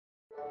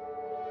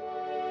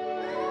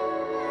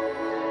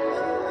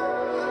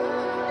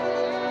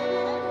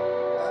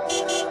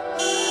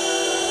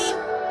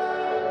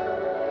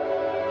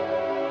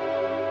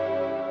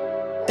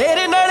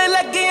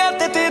लगिया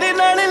ते तेरे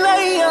नाल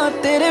लाइया,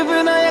 तेरे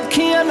बिना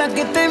अखियां ना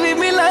किते भी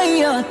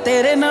मिलाइया।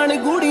 तेरे नाल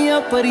गुड़ियां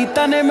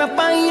परीतां ने मैं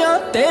पाइया,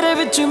 तेरे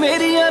विच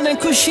मेरियां ने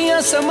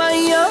खुशियां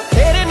समाइया।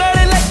 तेरे नाल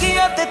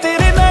लगिया ते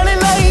तेरे नाल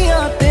लाइया,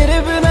 तेरे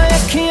बिना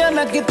अखियां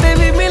ना किते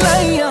भी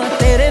मिलाइया।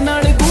 तेरे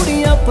नाल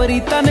गुड़ियां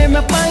परीतां ने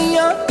मैं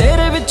पाइया,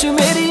 तेरे विच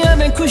मेरियां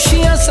ने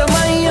खुशियां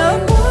समाइया।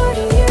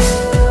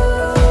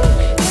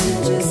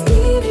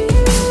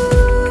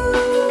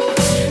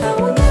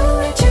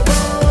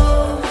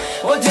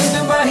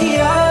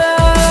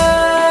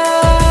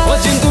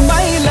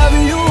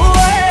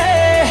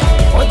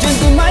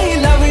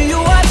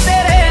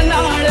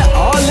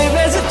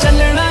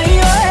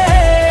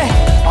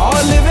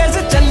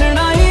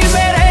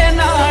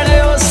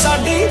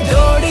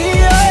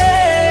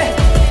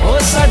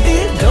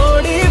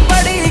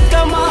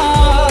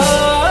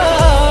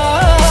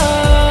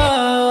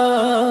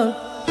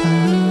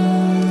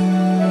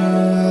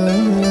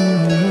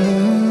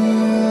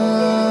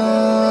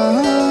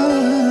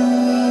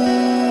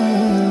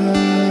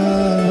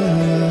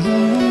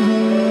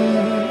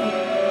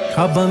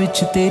 ख्वाबां विच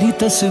तेरी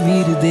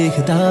तस्वीर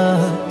देखदा,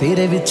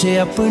 तेरे विच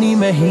अपनी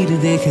मैं हीर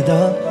देखदा।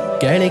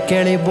 कैले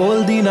कैले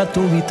बोलदी ना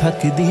तू भी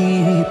थकदी,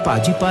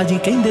 पाजी पाजी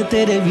कहंदे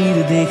तेरे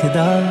वीर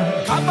देखदा।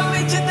 ख्वाबां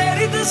विच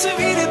तेरी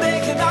तस्वीर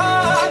देखदा,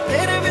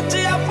 तेरे विच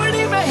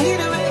अपनी मैं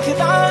हीर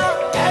देखदा।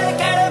 कैले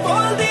कैले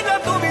बोलदी ना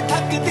तू भी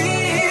थकदी,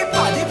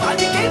 पाजी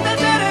पाजी कहंदे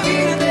तेरे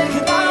वीर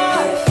देखदा।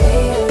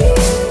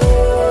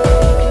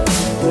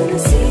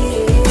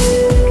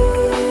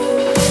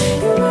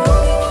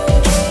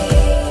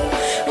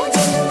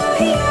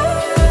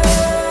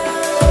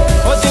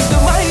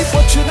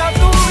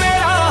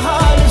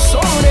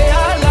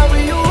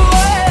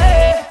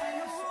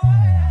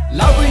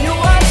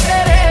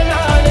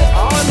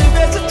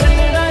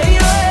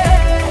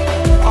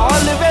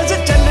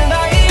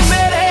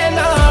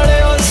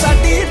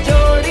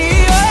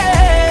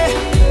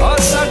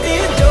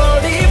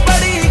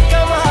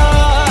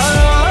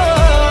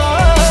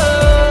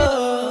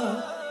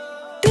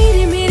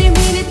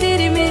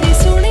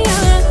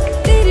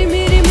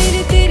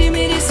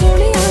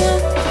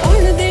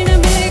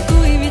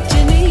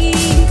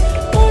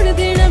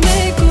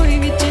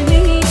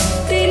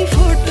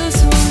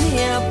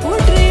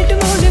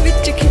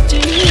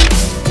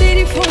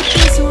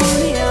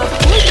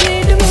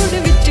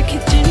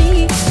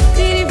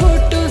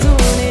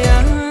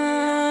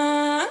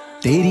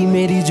 तेरी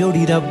मेरी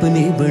जोड़ी रब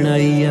ने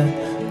बनाई आ,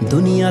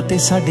 दुनिया ते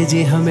साडे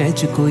जिहा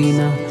मैच कोई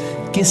ना।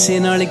 किसे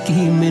नाल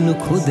की मैनू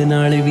खुद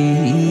नाल भी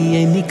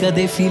इन्नी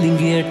कदे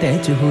फीलिंग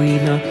अटैच हुई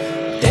ना।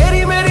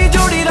 तेरी मेरी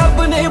जोड़ी रब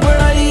ने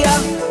बनाई आ,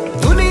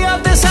 दुनिया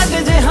ते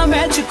साडे जिहा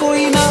मैच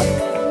कोई ना।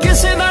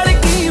 किसे नाल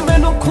की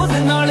मैनू खुद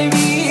नाल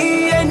भी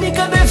इन्नी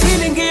कदे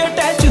फीलिंग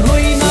अटैच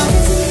हुई ना।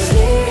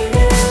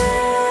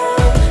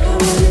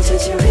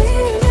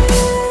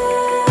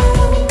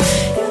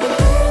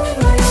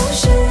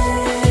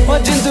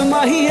 जिंद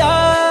माहिया